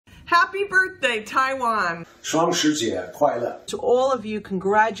Happy birthday, Taiwan! 双十节快乐 To all of you,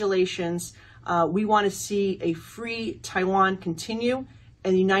 congratulations. We want to see a free Taiwan continue,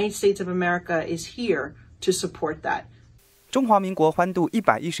 and the United States of America is here to support that. 中华民国欢度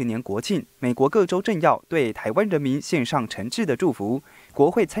110年国庆，美国各州政要对台湾人民献上诚挚的祝福。国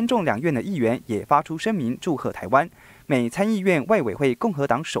会参众两院的议员也发出声明祝贺台湾。美参议院外委会共和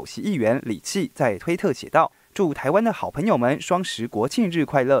党首席议员李契在推特写道：“祝台湾的好朋友们双十国庆日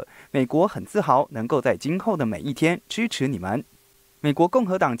快乐！美国很自豪能够在今后的每一天支持你们。”美国共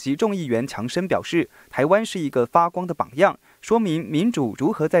和党籍众议员强生表示，台湾是一个发光的榜样，说明民主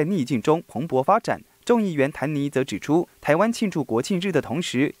如何在逆境中蓬勃发展。众议员谭尼则指出，台湾庆祝国庆日的同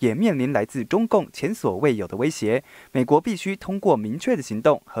时，也面临来自中共前所未有的威胁。美国必须通过明确的行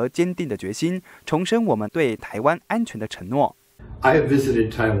动和坚定的决心，重申我们对台湾安全的承诺。I have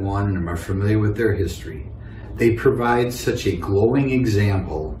visited Taiwan and am familiar with their history. They provide such a glowing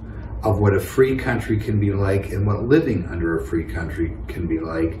example of what a free country can be like and what living under a free country can be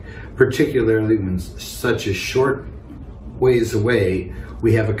like, particularly when such a short ways away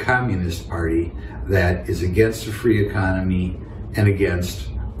we have a communist party that is against a free economy and against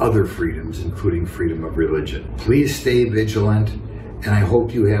other freedoms, including freedom of religion. Please stay vigilant, and I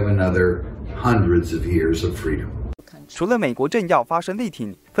hope you have another hundreds of years of freedom. 除了美国政要发声力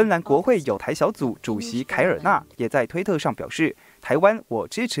挺，芬兰国会友台小组主席凯尔纳也在推特上表示：“台湾，我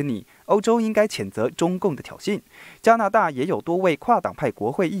支持你。欧洲应该谴责中共的挑衅。”加拿大也有多位跨党派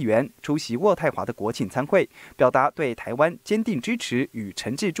国会议员出席渥太华的国庆参会，表达对台湾坚定支持与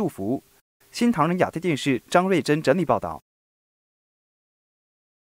诚挚祝福。新唐人亚太电视张瑞珍整理报道。